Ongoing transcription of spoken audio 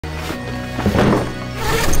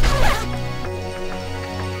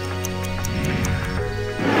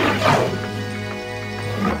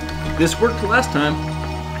This worked last time.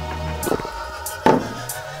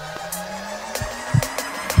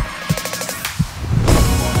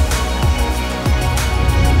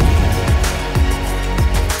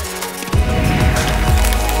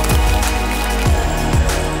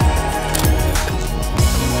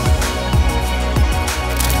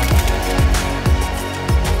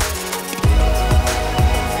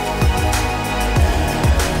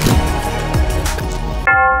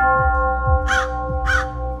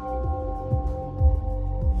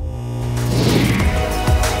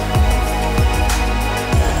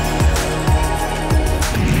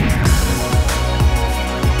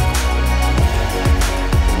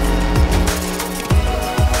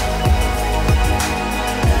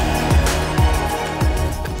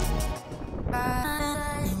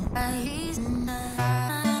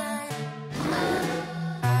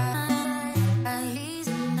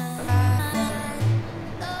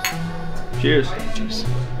 Cheers. Cheers.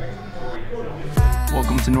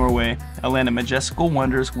 Welcome to Norway, a land of majestical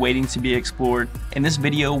wonders waiting to be explored. In this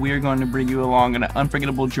video, we are going to bring you along on an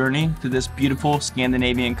unforgettable journey through this beautiful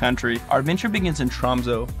Scandinavian country. Our adventure begins in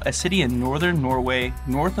Tromso, a city in northern Norway,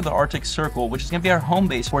 north of the Arctic Circle, which is going to be our home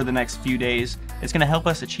base for the next few days. It's going to help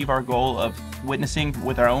us achieve our goal of witnessing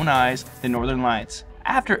with our own eyes the Northern Lights.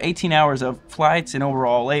 After 18 hours of flights and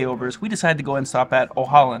overall layovers, we decided to go and stop at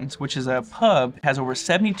ølhallen, which is a pub, has over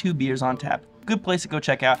 72 beers on tap. Good place to go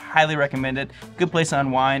check out, highly recommend it. Good place to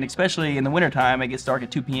unwind, especially in the wintertime. It gets dark at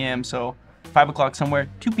 2 p.m., so 5 o'clock somewhere,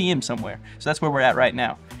 2 p.m. somewhere. So that's where we're at right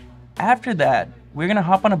now. After that, we're gonna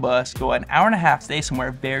hop on a bus, go an hour and a half, stay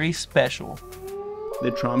somewhere very special.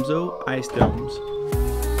 The Tromsø Ice Domes.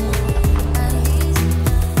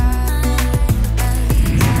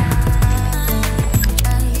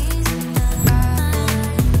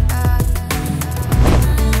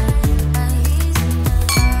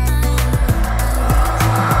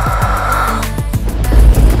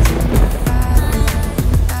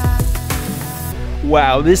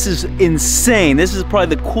 Wow, this is insane. This is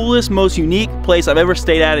probably the coolest, most unique place I've ever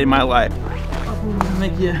stayed at in my life. I'm gonna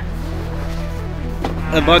make you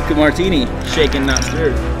a vodka martini, shaken, not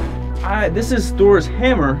stirred. This is Thor's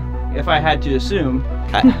hammer, if I had to assume.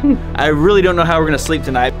 I really don't know how we're gonna sleep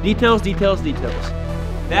tonight. Details, details, details.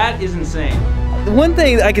 That is insane. The one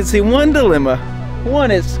thing I can see, one dilemma.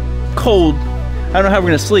 One is cold. I don't know how we're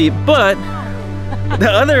gonna sleep, but the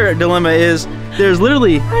other dilemma is there's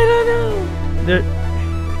literally, I don't know.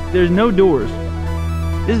 There's no doors.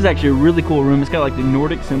 This is actually a really cool room. It's got like the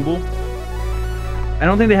Nordic symbol. I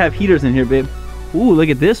don't think they have heaters in here, babe. Ooh, look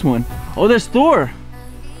at this one. Oh, there's Thor.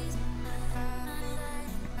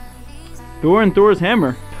 Thor and Thor's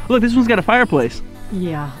hammer. Look, this one's got a fireplace.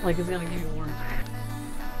 Yeah, like it's gonna give you warmth.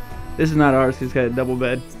 This is not ours, it's got a double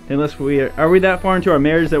bed. Unless are we that far into our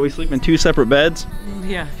marriage that we sleep in 2 separate beds?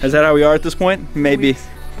 Yeah. Is that how we are at this point? Maybe.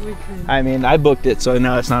 We could. I mean, I booked it, so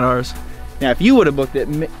no, it's not ours. Now, if you would have booked it,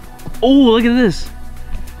 oh, look at this.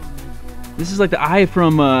 This is like the eye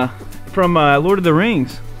from Lord of the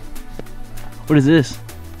Rings. What is this?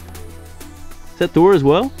 Is that Thor as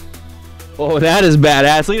well? Oh, that is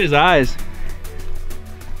badass. Look at his eyes.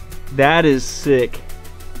 That is sick.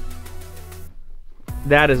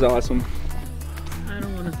 That is awesome. I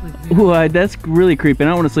don't want to sleep here. Ooh, that's really creepy. I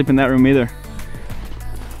don't want to sleep in that room either.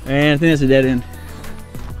 And I think that's a dead end.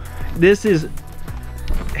 This is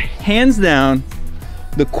hands down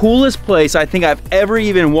the coolest place I think I've ever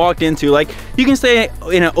even walked into. Like, you can stay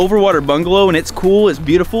in an overwater bungalow and it's cool, it's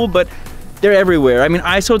beautiful, but they're everywhere. I mean,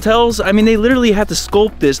 ice hotels, I mean, they literally have to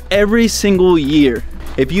sculpt this every single year.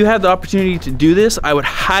 If you have the opportunity to do this, I would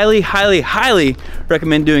highly, highly, highly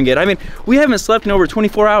recommend doing it. I mean, we haven't slept in over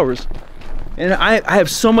 24 hours. And I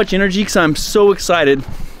have so much energy because I'm so excited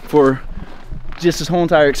for just this whole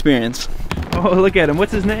entire experience. Oh, look at him.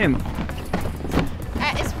 What's his name?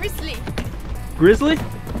 It's Grizzly. Grizzly?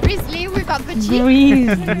 Grizzly, we got the jeep.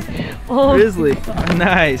 Grizzly. Oh, Grizzly.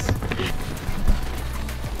 Nice.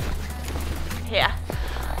 Yeah.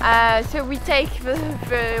 So we take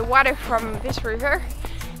the water from this river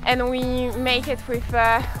and we make it with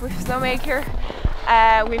snowmaker.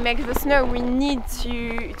 We make the snow we need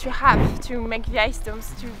to have to make the ice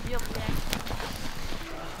domes to build the ice.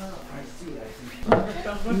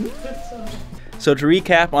 So to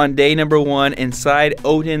recap on day number 1, inside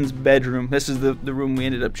Odin's bedroom, this is the room we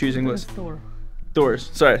ended up choosing was Thor's.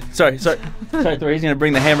 Sorry, Thor, he's gonna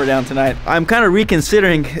bring the hammer down tonight. I'm kind of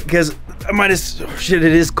reconsidering because I might have, oh shit,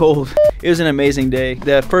 it is cold. It was an amazing day.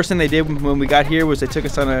 The first thing they did when we got here was they took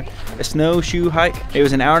us on a snowshoe hike. It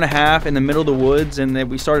was an hour and a half in the middle of the woods, and then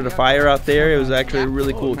we started a fire out there. It was actually a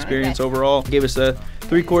really cool experience overall. Gave us a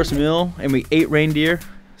 3-course meal and we ate reindeer.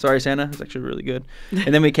 Sorry, Santa. It's actually really good.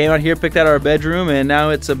 And then we came out here, picked out our bedroom, and now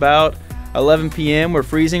it's about 11 p.m. We're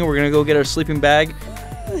freezing. We're going to go get our sleeping bag.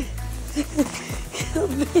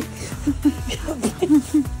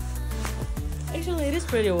 Actually, it is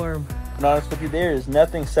pretty warm. To be honest with you, there is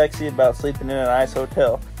nothing sexy about sleeping in an ice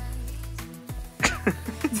hotel.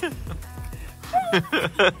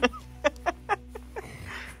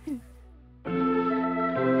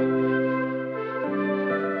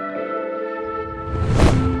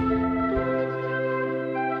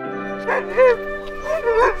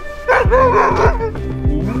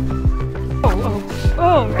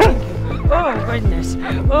 Oh, thank you. Oh, goodness.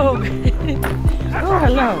 Oh, oh,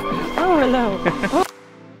 hello. Oh, hello. Oh.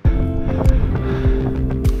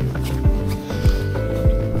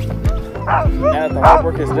 Now that the hard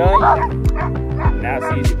work is done, now it's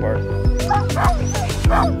the easy part.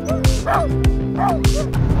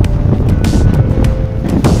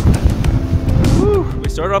 Woo. We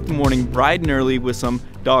started off the morning bright and early with some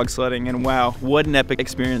dog sledding, and wow, what an epic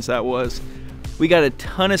experience that was. We got a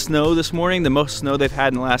ton of snow this morning, the most snow they've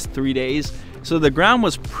had in the last 3 days. So the ground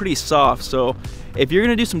was pretty soft. So if you're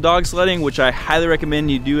gonna do some dog sledding, which I highly recommend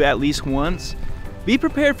you do at least once, be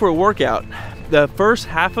prepared for a workout. The first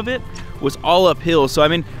half of it was all uphill. So I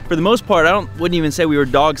mean, for the most part, wouldn't even say we were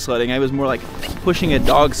dog sledding. I was more like pushing a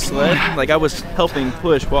dog sled. Like I was helping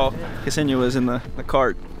push while Ksenia was in the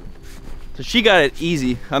cart. So she got it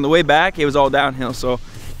easy. On the way back, it was all downhill. So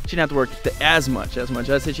she didn't have to work as much.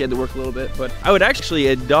 I'd say she had to work a little bit, but I would actually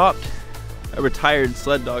adopt a retired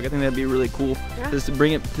sled dog. I think that'd be really cool, just to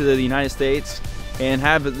bring it to the United States and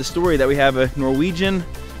have the story that we have a Norwegian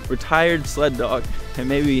retired sled dog, and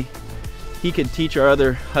maybe he could teach our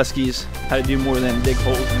other huskies how to do more than dig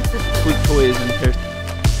holes and squeak toys and tear.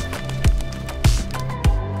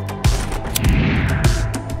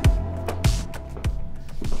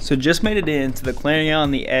 So just made it into the Clarion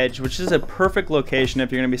on the Edge, which is a perfect location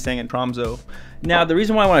if you're going to be staying in Tromso. Now, the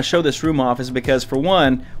reason why I want to show this room off is because, for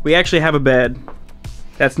one, we actually have a bed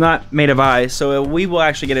that's not made of ice, so we will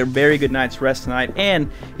actually get a very good night's rest tonight.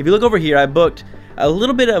 And if you look over here, I booked a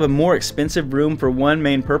little bit of a more expensive room for one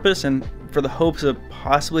main purpose, and for the hopes of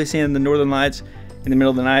possibly seeing the Northern Lights in the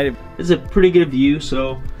middle of the night. It's a pretty good view,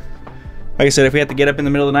 so like I said, if we have to get up in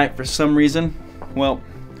the middle of the night for some reason, well,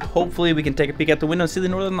 hopefully we can take a peek out the window and see the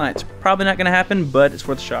Northern Lights. Probably not going to happen, but it's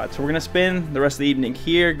worth a shot. So we're going to spend the rest of the evening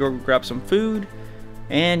here, go grab some food,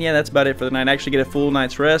 and yeah, that's about it for the night. Actually get a full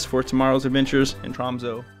night's rest for tomorrow's adventures in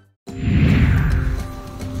Tromso.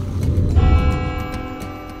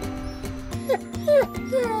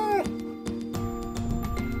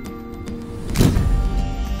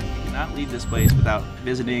 Not leave this place without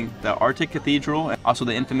visiting the Arctic Cathedral and also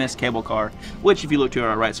the infamous cable car, which if you look to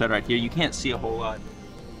our right side right here, you can't see a whole lot.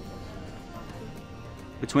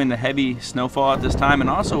 Between the heavy snowfall at this time, and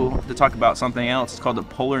also to talk about something else, it's called the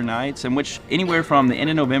polar nights, in which anywhere from the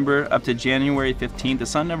end of November up to January 15th, the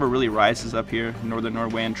sun never really rises up here in northern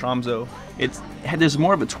Norway and Tromso. There's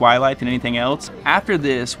more of a twilight than anything else. After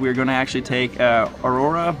this, we're going to actually take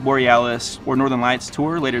Aurora Borealis or Northern Lights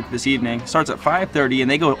tour later this evening. It starts at 5:30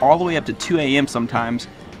 and they go all the way up to 2 a.m. sometimes,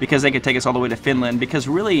 because they could take us all the way to Finland, because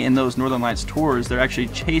really in those Northern Lights tours, they're actually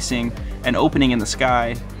chasing an opening in the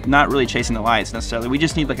sky, not really chasing the lights necessarily. We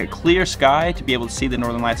just need like a clear sky to be able to see the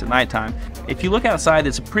Northern Lights at nighttime. If you look outside,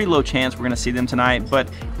 it's a pretty low chance we're gonna see them tonight, but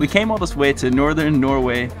we came all this way to northern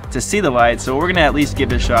Norway to see the lights, so we're gonna at least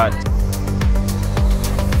give it a shot.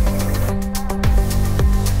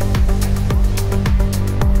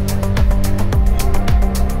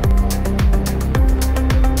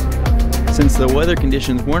 Since the weather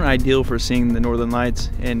conditions weren't ideal for seeing the Northern Lights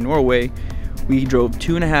in Norway, we drove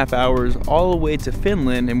 2.5 hours all the way to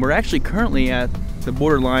Finland, and we're actually currently at the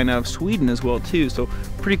borderline of Sweden as well too, so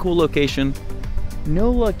pretty cool location. No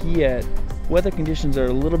luck yet. Weather conditions are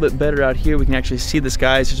a little bit better out here. We can actually see the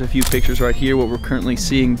skies. There's a few pictures right here what we're currently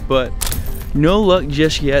seeing, but no luck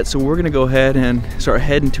just yet, so we're gonna go ahead and start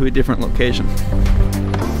heading to a different location.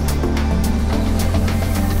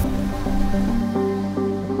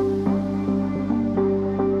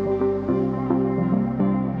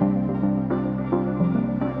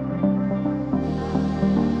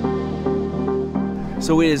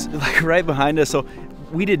 So it is like right behind us, so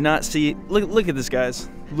we did not see, look at this guys,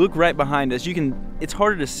 look right behind us. It's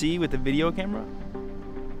harder to see with the video camera,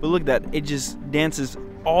 but look at that, it just dances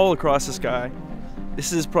all across the sky.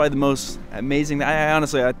 This is probably the most amazing thing.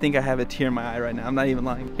 Honestly, I think I have a tear in my eye right now, I'm not even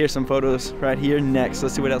lying. Here's some photos right here next.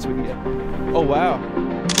 Let's see what else we can get. Oh wow.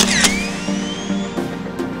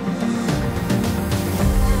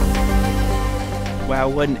 Wow,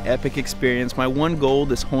 what an epic experience. My one goal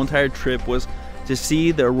this whole entire trip was to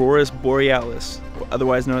see the Aurora Borealis.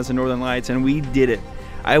 otherwise known as the Northern Lights, and we did it.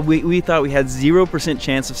 We thought we had 0%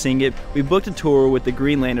 chance of seeing it. We booked a tour with the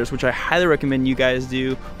Greenlanders, which I highly recommend you guys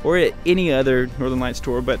do, or any other Northern Lights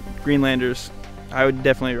tour, but Greenlanders, I would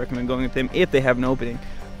definitely recommend going with them if they have an opening.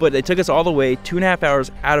 But they took us all the way 2.5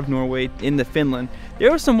 hours out of Norway into Finland.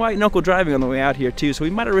 There was some white knuckle driving on the way out here too, so we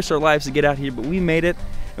might have risked our lives to get out here, but we made it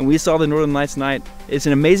and we saw the Northern Lights tonight. It's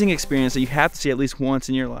an amazing experience that you have to see at least once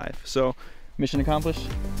in your life. So, mission accomplished?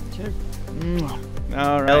 Sure.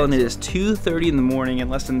 All right. And it is 2:30 in the morning. In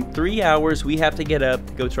less than 3 hours, we have to get up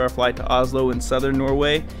to go to our flight to Oslo in southern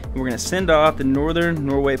Norway. And we're gonna send off the northern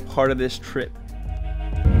Norway part of this trip.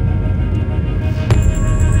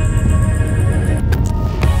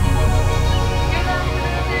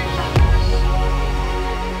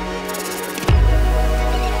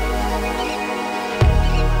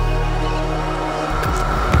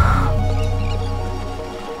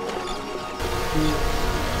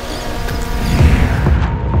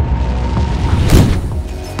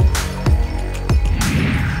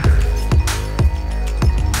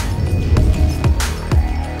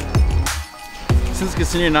 Since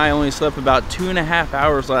Cassandra and I only slept about 2.5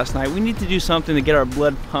 hours last night, we need to do something to get our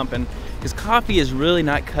blood pumping, because coffee is really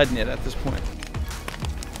not cutting it at this point.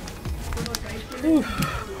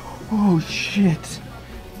 Oh shit,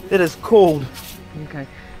 it is cold. Okay.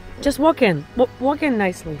 Just walk in. Walk in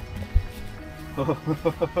nicely. I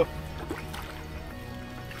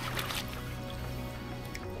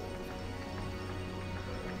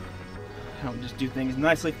don't just do things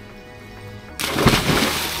nicely.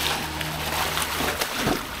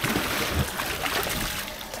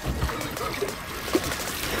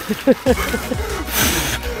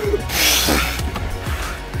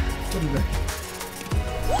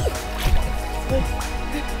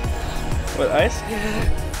 What, ice? Yeah.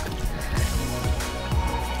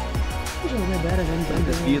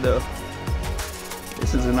 This view though.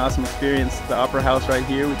 This is an awesome experience. The Opera House right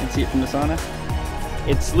here, we can see it from the sauna.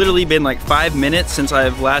 It's literally been like 5 minutes since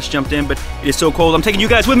I've last jumped in, but it is so cold. I'm taking you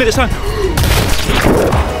guys with me this time.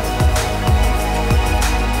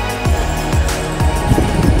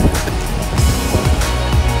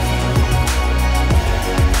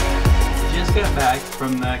 Back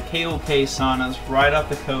from the KOK saunas right off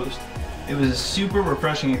the coast. It was a super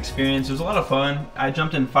refreshing experience. It was a lot of fun. I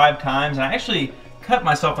jumped in 5 times and I actually cut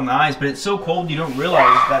myself on the ice, but it's so cold you don't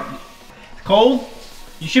realize that. Cold?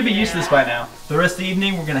 You should be used to this by now. The rest of the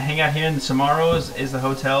evening we're gonna hang out here in Samaro is the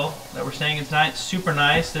hotel that we're staying in tonight. Super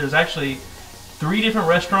nice. There's actually 3 different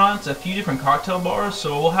restaurants, a few different cocktail bars,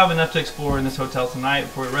 so we'll have enough to explore in this hotel tonight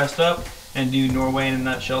before we rest up and do Norway in a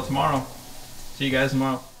nutshell tomorrow. See you guys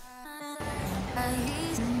tomorrow.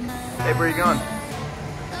 Hey, where are you going?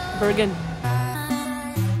 Bergen.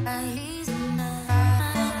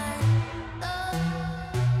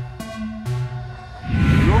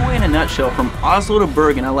 Norway in a nutshell, from Oslo to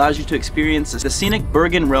Bergen, allows you to experience the scenic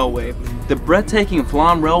Bergen Railway, the breathtaking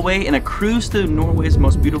Flam Railway, and a cruise to Norway's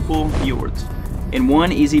most beautiful fjords in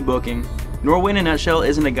one easy booking. Norway in a nutshell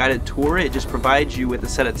isn't a guided tour, it just provides you with a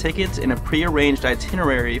set of tickets and a pre-arranged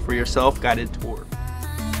itinerary for your self-guided tour.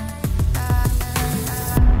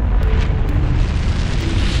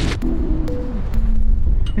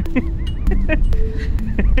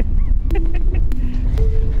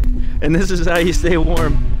 And this is how you stay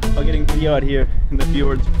warm while getting video out here in the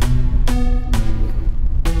fjords.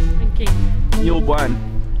 Drinking. Mule wine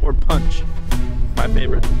or punch, my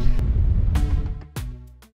favorite.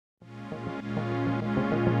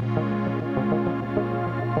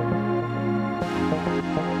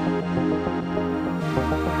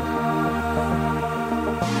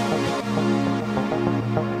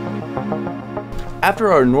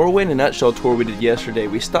 After our Norway in a nutshell tour we did yesterday,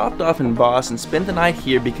 we stopped off in Voss and spent the night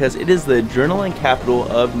here because it is the adrenaline capital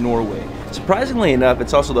of Norway. Surprisingly enough,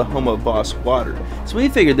 it's also the home of Voss water. So we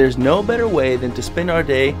figured there's no better way than to spend our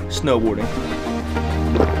day snowboarding.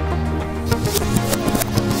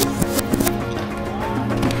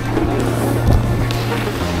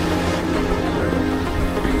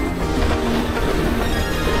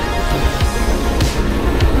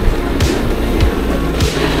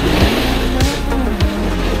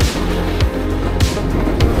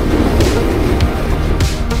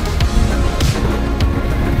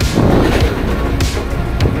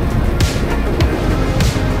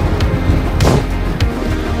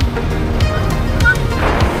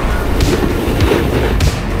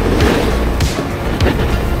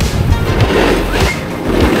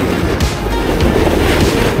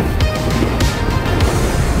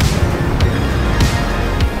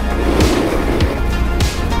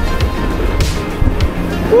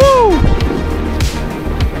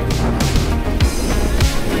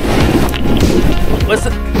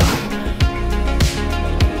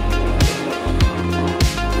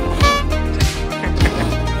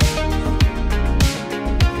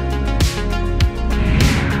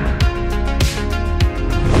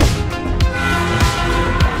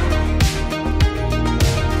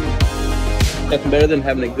 Nothing better than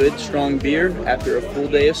having a good, strong beer after a full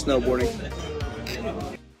day of snowboarding.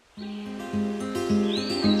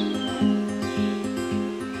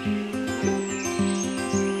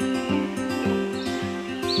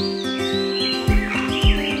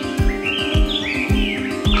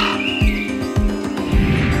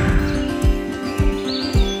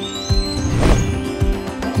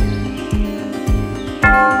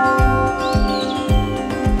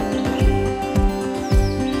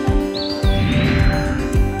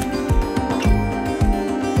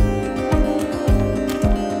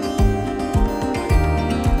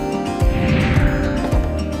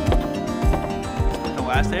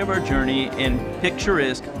 Last day of our journey in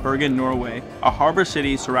picturesque Bergen, Norway, a harbor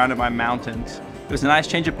city surrounded by mountains. It was a nice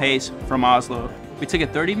change of pace from Oslo. We took a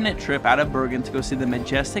 30-minute trip out of Bergen to go see the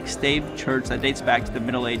majestic stave church that dates back to the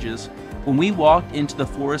Middle Ages. When we walked into the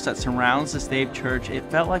forest that surrounds the stave church, it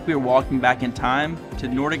felt like we were walking back in time to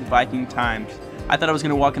Nordic Viking times. I thought I was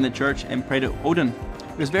going to walk in the church and pray to Odin.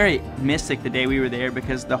 It was very mystic the day we were there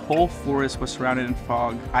because the whole forest was surrounded in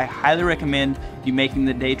fog. I highly recommend you making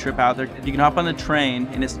the day trip out there. You can hop on the train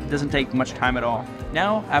and it doesn't take much time at all.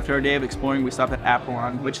 Now, after our day of exploring, we stopped at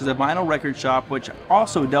Apollon, which is a vinyl record shop which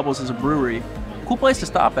also doubles as a brewery. Cool place to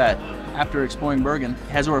stop at after exploring Bergen.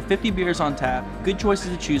 It has over 50 beers on tap, good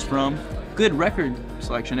choices to choose from, good record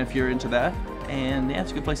selection if you're into that, and yeah,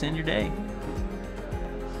 it's a good place to end your day.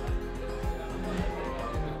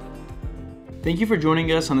 Thank you for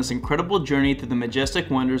joining us on this incredible journey through the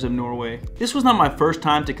majestic wonders of Norway. This was not my first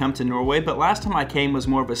time to come to Norway, but last time I came was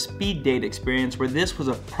more of a speed date experience where this was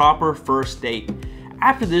a proper first date.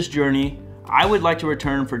 After this journey, I would like to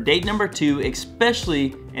return for date number 2,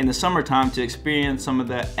 especially in the summertime, to experience some of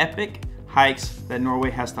the epic hikes that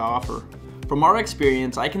Norway has to offer. From our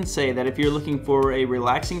experience, I can say that if you're looking for a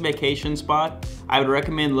relaxing vacation spot, I would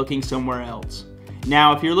recommend looking somewhere else.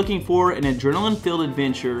 Now, if you're looking for an adrenaline-filled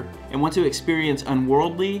adventure and want to experience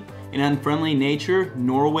unworldly and unfriendly nature,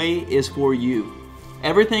 Norway is for you.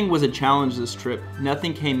 Everything was a challenge this trip.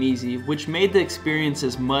 Nothing came easy, which made the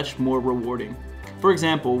experiences much more rewarding. For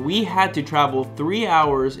example, we had to travel 3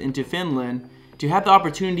 hours into Finland to have the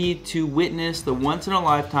opportunity to witness the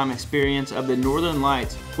once-in-a-lifetime experience of the Northern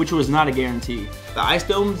Lights, which was not a guarantee. The ice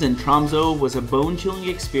domes in Tromso was a bone-chilling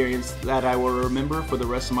experience that I will remember for the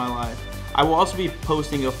rest of my life. I will also be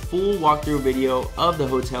posting a full walkthrough video of the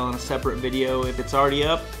hotel in a separate video. If it's already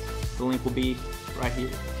up, the link will be right here.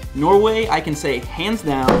 Norway, I can say hands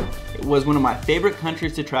down, it was one of my favorite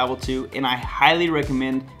countries to travel to, and I highly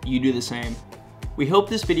recommend you do the same. We hope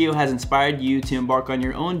this video has inspired you to embark on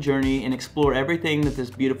your own journey and explore everything that this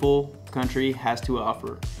beautiful country has to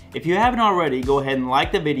offer. If you haven't already, go ahead and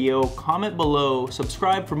like the video, comment below,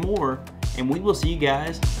 subscribe for more, and we will see you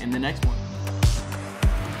guys in the next one.